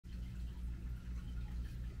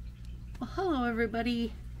Well, hello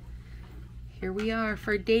everybody. Here we are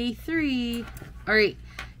for day 3. All right,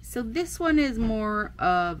 so this one is more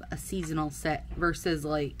of a seasonal set versus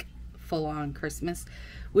like full-on Christmas,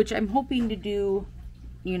 which I'm hoping to do,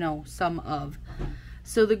 you know, some of.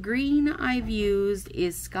 So the green I've used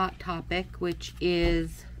is Scott Topic, which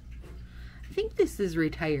is, I think this is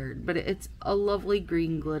retired, but it's a lovely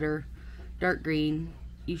green glitter, dark green.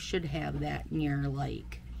 You should have that in your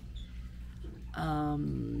like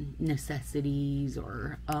necessities,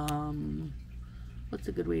 or what's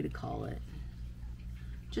a good way to call it,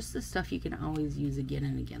 just the stuff you can always use again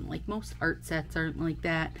and again. Like most art sets aren't like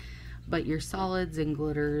that, but your solids and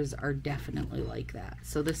glitters are definitely like that.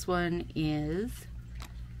 So this one is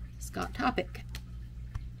Scott Topic,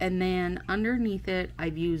 and then underneath it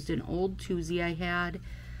I've used an old Tuesday I had,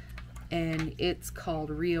 and it's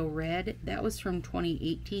called Rio Red. That was from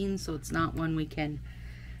 2018, so it's not one we can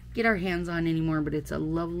get our hands on anymore, but it's a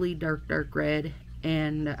lovely dark red,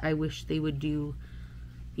 and I wish they would do,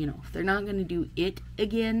 you know, if they're not going to do it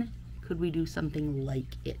again, could we do something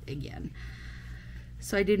like it again?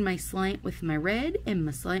 So I did my slant with my red and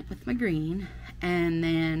my slant with my green, and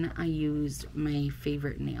then I used my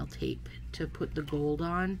favorite nail tape to put the gold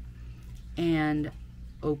on, and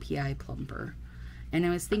OPI plumper. And I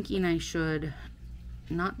was thinking I should,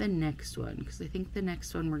 not the next one, because I think the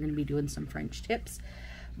next one we're going to be doing some French tips.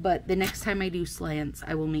 But the next time I do slants,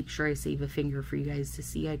 I will make sure I save a finger for you guys to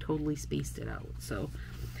see. I totally spaced it out. So,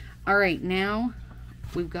 all right, now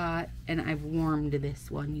we've got, and I've warmed this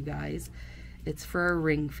one, you guys. It's for a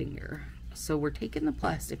ring finger. So we're taking the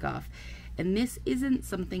plastic off. And this isn't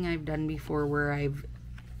something I've done before, where I've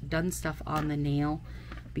done stuff on the nail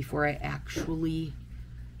before I actually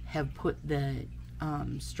have put the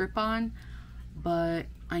strip on. But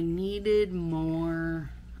I needed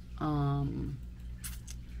more,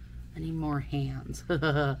 I need more hands.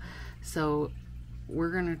 So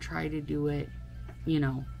we're gonna try to do it, you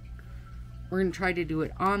know, we're gonna try to do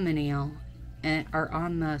it on the nail, or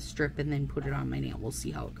on the strip, and then put it on my nail. We'll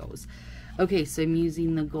see how it goes. Okay, so I'm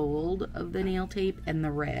using the gold of the nail tape and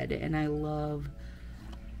the red, and I love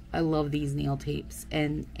these nail tapes,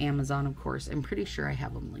 and Amazon, of course. I'm pretty sure I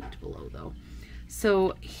have them linked below though.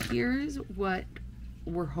 So here's what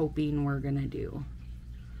we're hoping we're gonna do.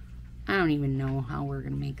 I don't even know how we're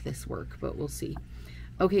gonna make this work, but we'll see.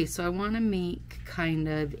 Okay, so I want to make kind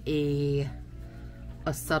of a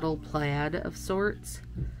subtle plaid of sorts.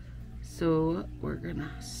 So we're gonna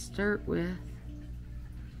start with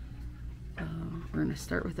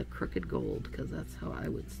a crooked gold, because that's how I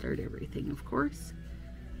would start everything, of course.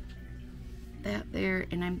 That there,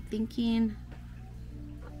 and I'm thinking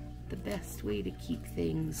the best way to keep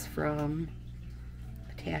things from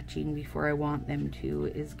attaching before I want them to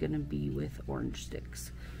is gonna be with orange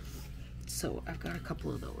sticks. So I've got a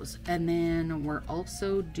couple of those, and then we're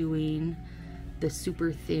also doing the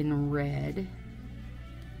super thin red.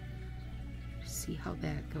 See how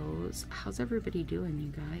that goes. How's everybody doing,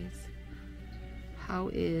 you guys? How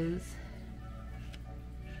is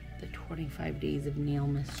the 25 days of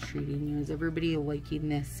Nailmas treating you? Is everybody liking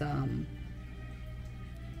this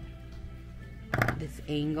this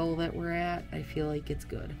angle that we're at? I feel like it's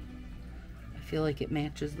good. I feel like it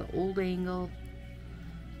matches the old angle.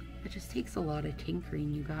 It just takes a lot of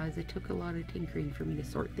tinkering, you guys. It took a lot of tinkering for me to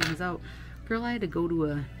sort things out. Girl, I had to go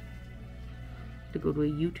to a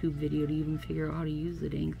YouTube video to even figure out how to use the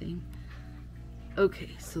dang thing.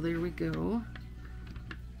 Okay, so there we go.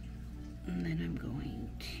 And then I'm going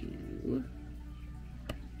to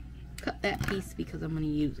cut that piece because I'm going to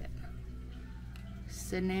use it.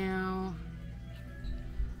 So now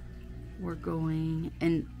we're going,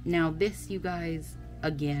 and now this, you guys,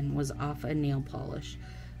 again, was off a nail polish,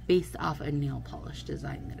 based off a nail polish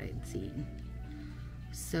design that I'd seen.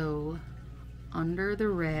 So under the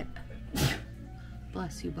red,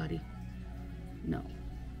 bless you, buddy. No.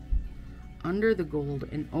 Under the gold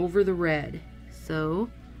and over the red.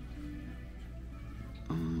 So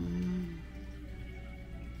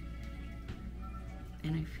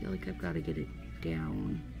and I feel like I've got to get it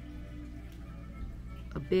down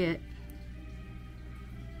a bit,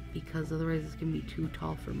 because otherwise it's gonna be too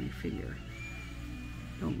tall for my finger.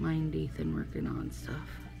 Don't mind Dathan working on stuff.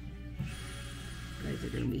 You guys are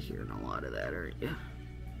gonna be hearing a lot of that, aren't you?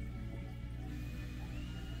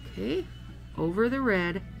 Okay, over the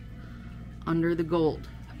red, under the gold.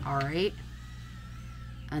 All right,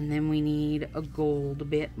 and then we need a gold a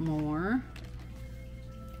bit more.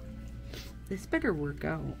 This better work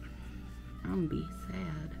out. I'm gonna be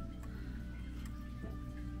sad.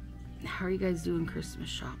 How are you guys doing Christmas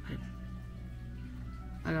shopping?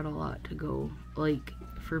 I got a lot to go. Like,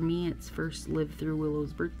 For me, it's first live through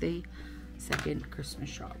Willow's birthday, second Christmas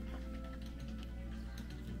shop.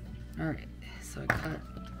 Alright, so I cut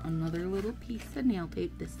another little piece of nail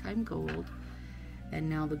tape, this time gold. And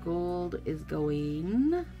now the gold is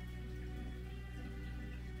going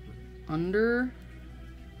under,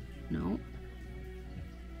 no,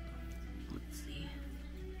 let's see,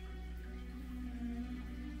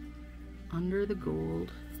 under the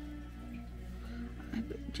gold. I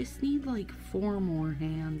just need like 4 more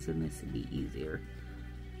hands and this would be easier.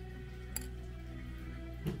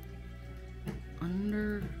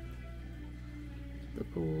 Under the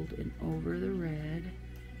gold and over the red.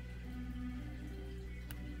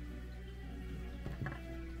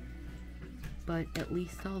 But at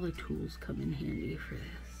least all the tools come in handy for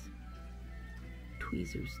this.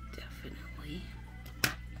 Tweezers definitely.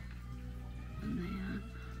 And then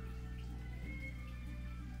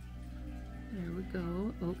there we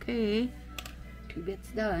go. Okay, 2 bits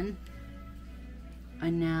done.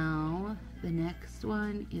 And now the next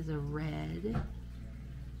one is a red,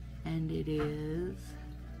 and it is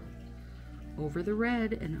over the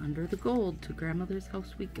red and under the gold. To grandmother's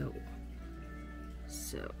house we go.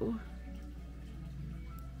 So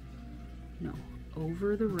no,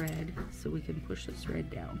 over the red, so we can push this red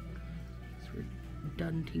down. So we're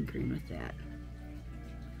done tinkering with that.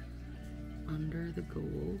 Under the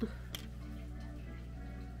gold.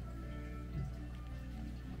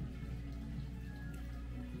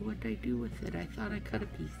 What did I do with it? I thought I cut a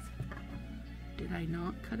piece. Did I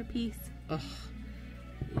not cut a piece? Ugh.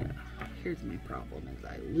 Yeah, here's my problem is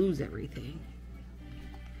I lose everything.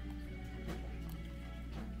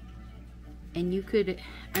 And you could,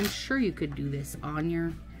 I'm sure you could do this on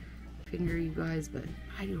your finger, you guys, but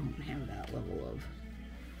I don't have that level of,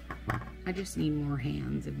 I just need more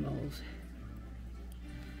hands involved.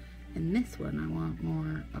 And this one I want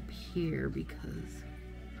more up here because,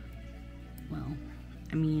 well,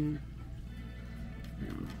 I mean, I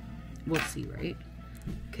don't know. We'll see, right?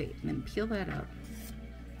 Okay, and then peel that up.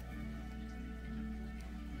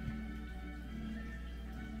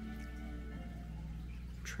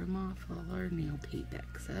 Trim off all our nail tape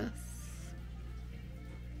excess.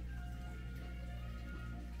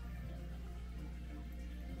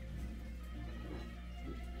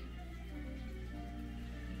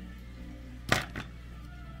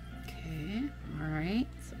 Okay, all right,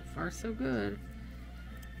 so far so good.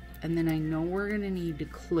 And then I know we're gonna need to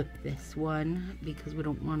clip this one because we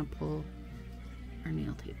don't want to pull our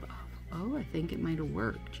nail tape off. Oh, I think it might have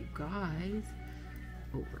worked, you guys.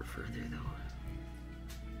 Over further though.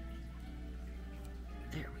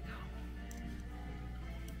 There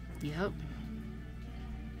we go. Yep.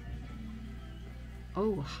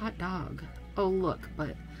 Oh, hot dog. Oh, look,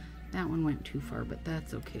 but that one went too far, but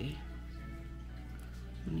that's okay.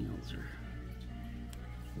 Nails are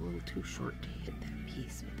a little too short to hit that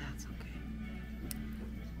piece, but that's okay.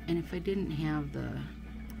 And if I didn't have the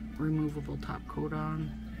removable top coat on,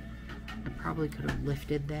 I probably could have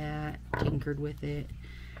lifted that, tinkered with it,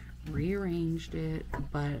 rearranged it,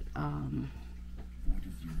 but I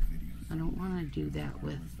don't want to do that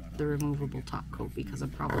with the removable top coat because I'll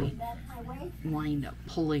probably wind up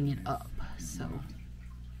pulling it up. So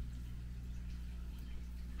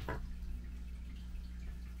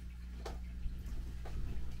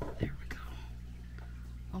there we go.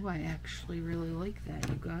 Oh, I actually really like that,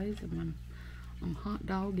 you guys. I'm hot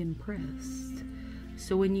dog impressed.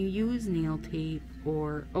 So when you use nail tape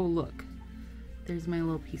or, oh look, there's my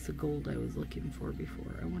little piece of gold I was looking for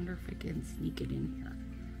before. I wonder if I can sneak it in here.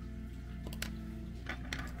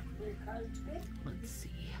 Let's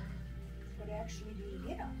see. What actually do you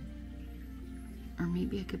get? Or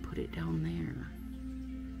maybe I could put it down there.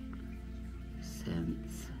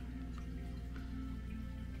 Since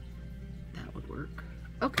that would work.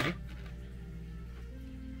 Okay.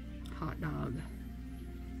 Hot dog.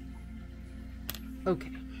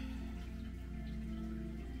 Okay.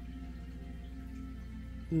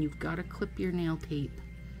 And you've got to clip your nail tape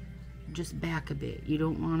just back a bit. You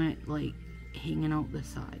don't want it like hanging out the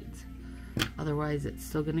sides. Otherwise it's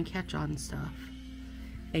still going to catch on stuff.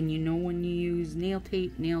 And you know when you use nail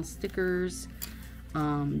tape, nail stickers,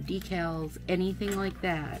 decals, anything like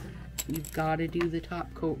that, you've got to do the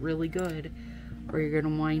top coat really good or you're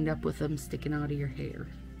going to wind up with them sticking out of your hair.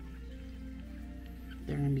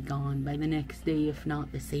 They're going to be gone by the next day, if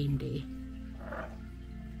not the same day.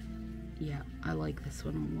 Yeah, I like this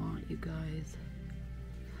one a lot, you guys.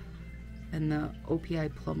 And the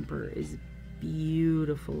OPI plumper is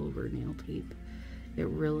beautiful over nail tape. It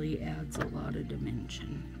really adds a lot of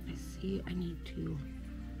dimension. I see I need to, I don't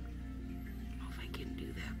know if I can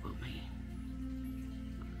do that, but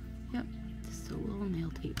yep, just So a little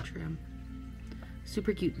nail tape trim.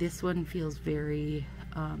 Super cute. This one feels very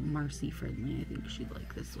Marcy friendly. I think she'd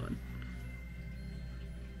like this one.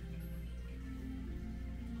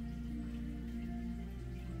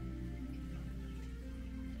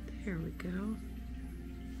 There we go.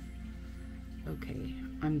 Okay,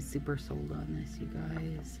 I'm super sold on this, you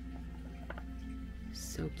guys.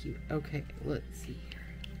 So cute. Okay, let's see here.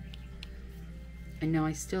 And now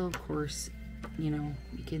I still, of course, you know,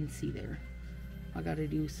 you can see there, I gotta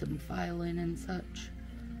do some filing and such.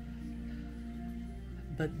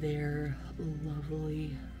 But they're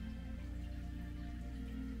lovely.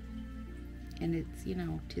 And it's, you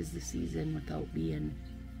know, 'tis the season without being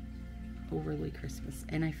overly Christmas.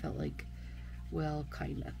 And I felt like, well,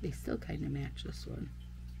 kinda. They still kinda match this one.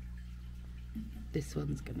 This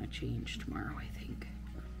one's gonna change tomorrow, I think.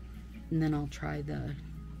 And then I'll try the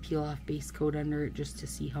peel off base coat under it just to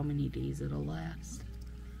see how many days it'll last.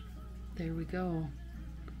 There we go.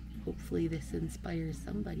 Hopefully this inspires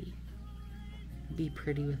somebody. Be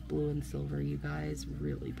pretty with blue and silver, you guys.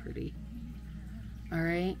 Really pretty.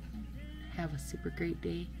 Alright. Have a super great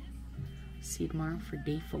day. See you tomorrow for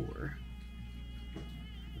day 4.